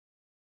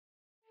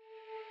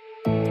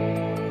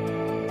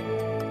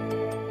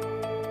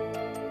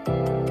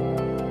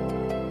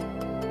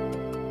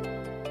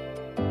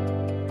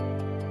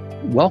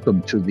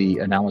Welcome to the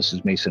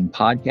Analysys Mason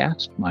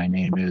podcast. My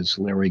name is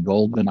Larry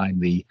Goldman. I'm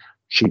the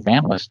chief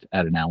analyst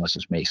at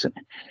Analysys Mason.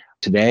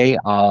 Today,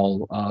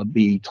 I'll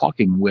be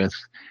talking with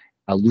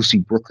Lucy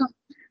Brooker,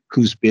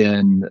 who's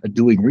been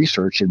doing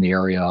research in the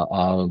area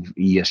of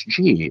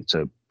ESG. It's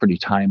a pretty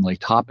timely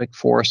topic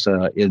for us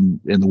in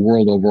the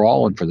world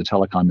overall and for the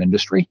telecom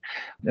industry.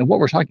 And what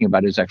we're talking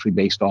about is actually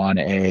based on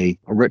a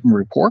written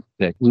report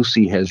that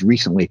Lucy has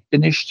recently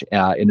finished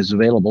and is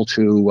available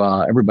to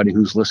everybody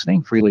who's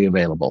listening, freely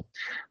available.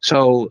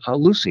 So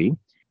Lucy,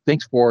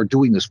 thanks for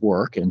doing this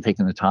work and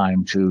taking the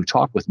time to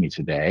talk with me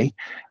today.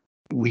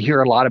 We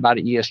hear a lot about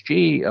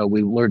ESG.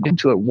 We learned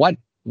into it.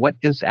 What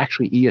does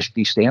actually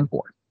ESG stand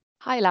for?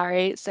 Hi,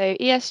 Larry. So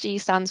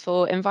ESG stands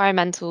for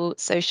Environmental,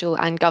 Social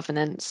and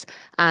Governance.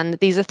 And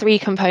these are three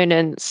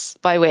components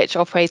by which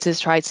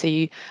operators try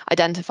to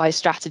identify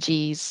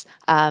strategies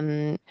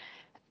to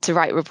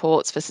write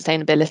reports for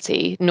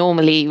sustainability,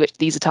 normally which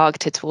these are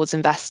targeted towards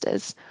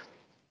investors.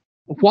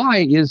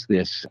 Why is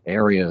this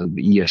area of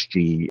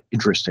ESG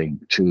interesting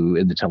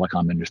in the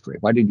telecom industry?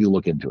 Why did you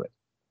look into it?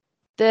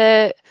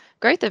 The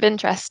growth of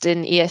interest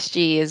in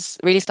ESG is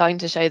really starting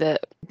to show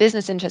that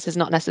business interest is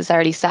not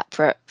necessarily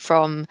separate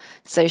from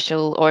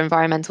social or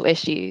environmental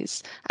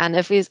issues. And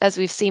as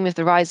we've seen with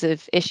the rise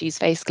of issues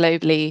faced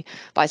globally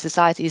by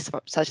societies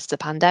such as the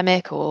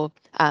pandemic, or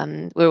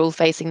we're all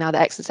facing now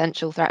the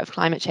existential threat of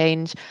climate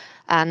change,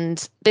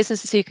 and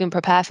businesses who can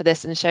prepare for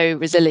this and show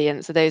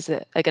resilience are those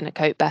that are going to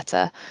cope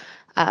better.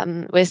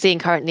 We're seeing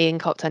currently in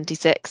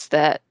COP26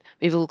 that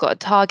we've all got a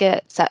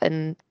target set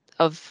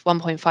of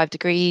 1.5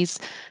 degrees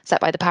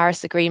set by the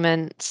Paris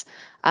Agreement.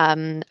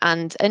 And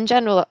in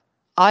general,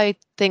 I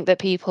think that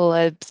people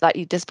are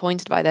slightly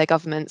disappointed by their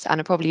governments and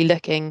are probably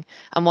looking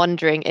and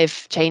wondering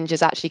if change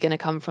is actually going to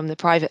come from the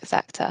private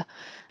sector.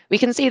 We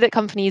can see that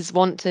companies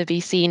want to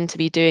be seen to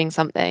be doing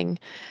something,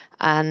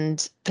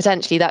 and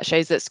potentially that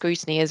shows that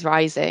scrutiny is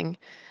rising.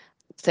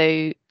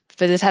 So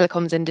for the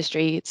telecoms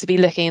industry, to be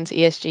looking into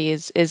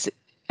ESG is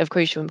of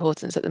crucial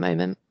importance at the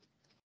moment.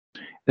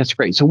 That's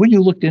great. So when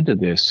you looked into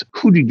this,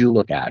 who did you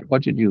look at?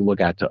 What did you look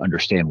at to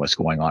understand what's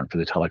going on for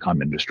the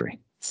telecom industry?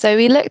 So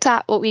we looked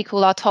at what we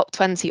call our top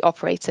 20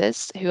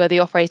 operators, who are the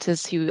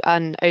operators who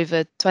earn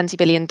over $20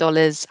 billion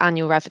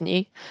annual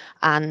revenue.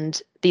 And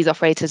these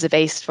operators are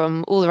based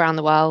from all around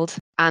the world.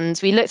 And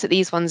we looked at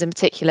these ones in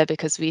particular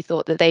because we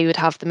thought that they would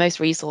have the most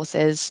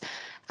resources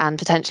and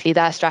potentially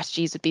their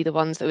strategies would be the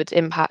ones that would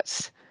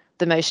impact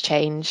the most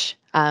change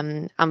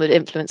and would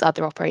influence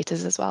other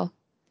operators as well.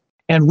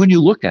 And when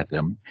you looked at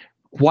them,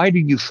 what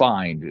did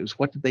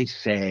they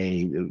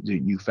say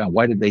that you found?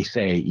 Why did they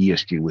say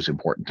ESG was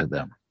important to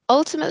them?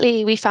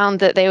 Ultimately, we found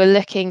that they were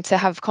looking to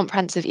have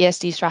comprehensive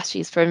ESG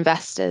strategies for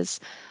investors.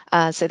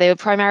 So they were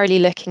primarily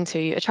looking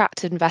to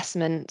attract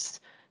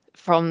investment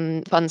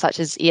from funds such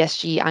as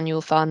ESG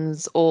annual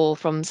funds or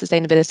from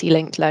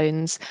sustainability-linked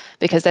loans,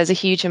 because there's a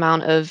huge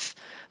amount of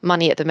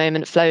money at the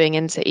moment flowing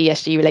into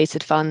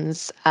ESG-related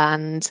funds.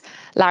 And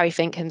Larry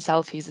Fink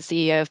himself, who's the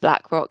CEO of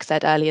BlackRock,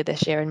 said earlier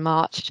this year in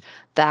March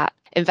that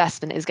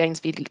investment is going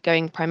to be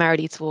going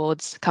primarily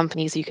towards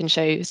companies who can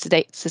show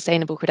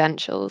sustainable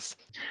credentials.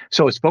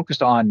 So it's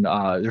focused on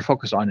they're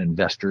focused on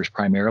investors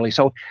primarily.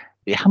 So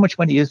how much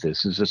money is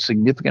this? Is a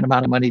significant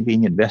amount of money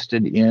being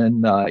invested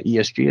in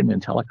ESG and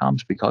in telecoms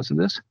because of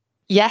this?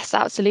 Yes,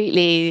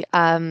 absolutely.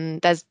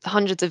 There's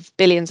hundreds of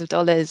billions of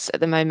dollars at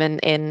the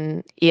moment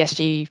in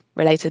ESG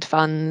related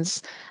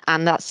funds,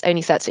 and that's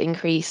only set to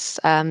increase.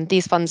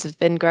 These funds have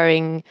been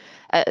growing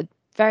at a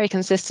very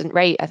consistent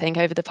rate. I think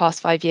over the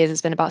past 5 years,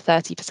 it's been about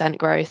 30%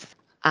 growth,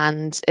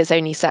 and it's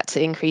only set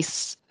to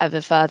increase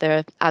ever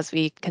further as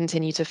we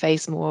continue to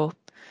face more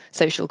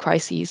social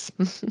crises.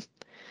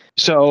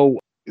 So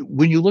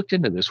when you looked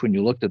into this, when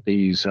you looked at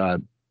these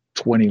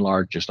 20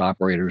 largest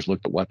operators,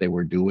 looked at what they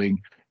were doing,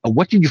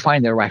 what did you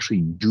find they were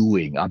actually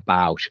doing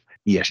about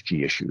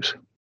ESG issues?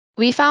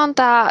 We found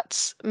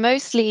that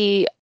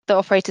mostly the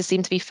operators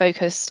seem to be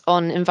focused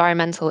on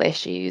environmental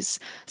issues.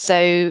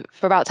 So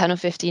for about 10 or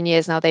 15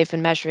 years now, they've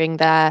been measuring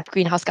their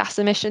greenhouse gas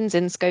emissions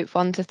in scope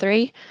 1 to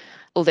 3,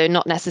 although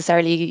not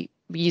necessarily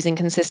using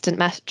consistent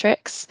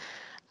metrics.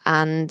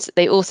 And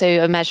they also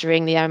are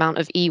measuring the amount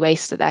of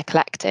e-waste that they're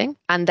collecting.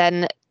 And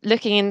then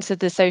looking into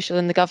the social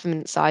and the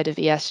government side of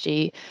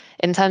ESG,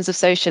 in terms of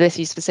social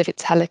issues specific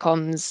to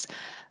telecoms,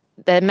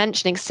 they're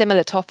mentioning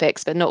similar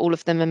topics, but not all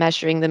of them are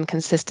measuring them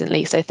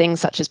consistently. So things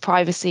such as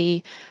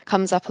privacy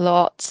comes up a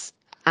lot,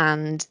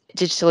 and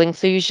digital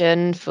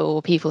inclusion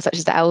for people such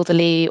as the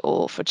elderly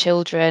or for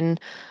children,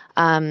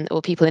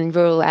 or people in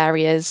rural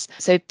areas.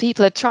 So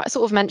people are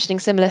sort of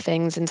mentioning similar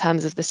things in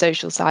terms of the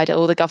social side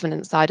or the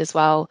governance side as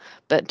well,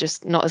 but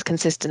just not as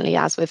consistently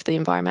as with the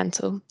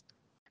environmental.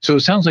 So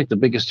it sounds like the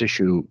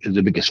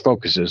biggest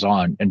focus is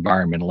on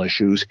environmental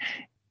issues.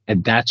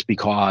 And that's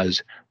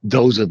because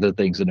those are the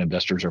things that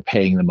investors are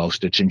paying the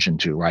most attention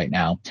to right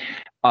now.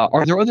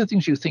 Are there other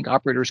things you think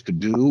operators could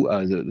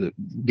do,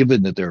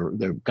 given that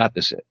they've got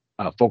this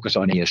focus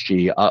on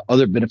ESG,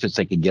 other benefits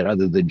they could get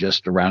other than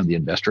just around the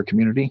investor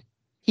community?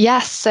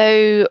 Yes.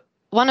 So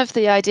One of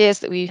the ideas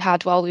that we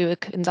had while we were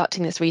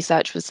conducting this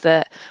research was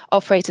that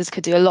operators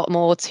could do a lot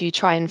more to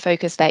try and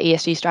focus their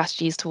ESG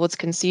strategies towards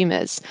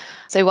consumers.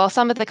 So while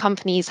some of the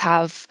companies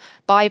have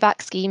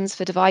buyback schemes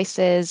for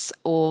devices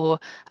or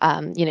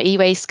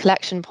e-waste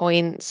collection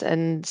points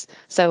and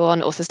so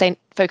on, or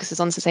focuses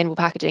on sustainable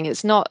packaging,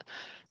 it's not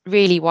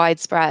really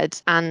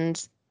widespread,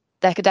 and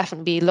there could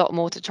definitely be a lot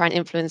more to try and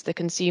influence the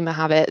consumer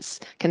habits,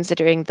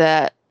 considering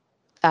that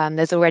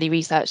there's already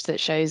research that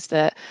shows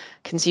that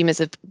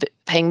consumers are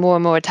paying more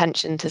and more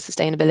attention to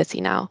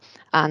sustainability now.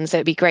 And so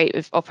it'd be great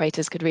if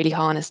operators could really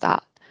harness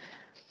that.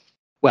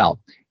 Well,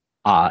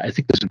 I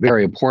think this is a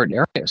very important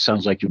area. It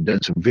sounds like you've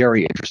done some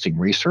very interesting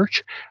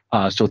research.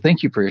 So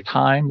thank you for your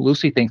time,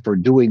 Lucy. Thanks for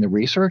doing the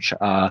research.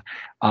 I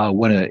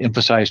want to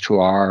emphasize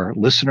to our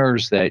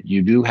listeners that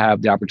you do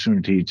have the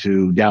opportunity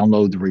to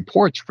download the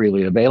reports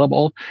freely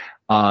available.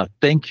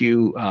 Thank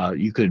you.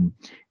 You can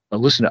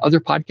listen to other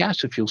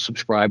podcasts if you'll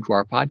subscribe to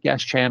our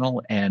podcast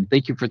channel. And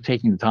thank you for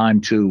taking the time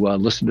to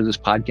listen to this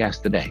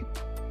podcast today.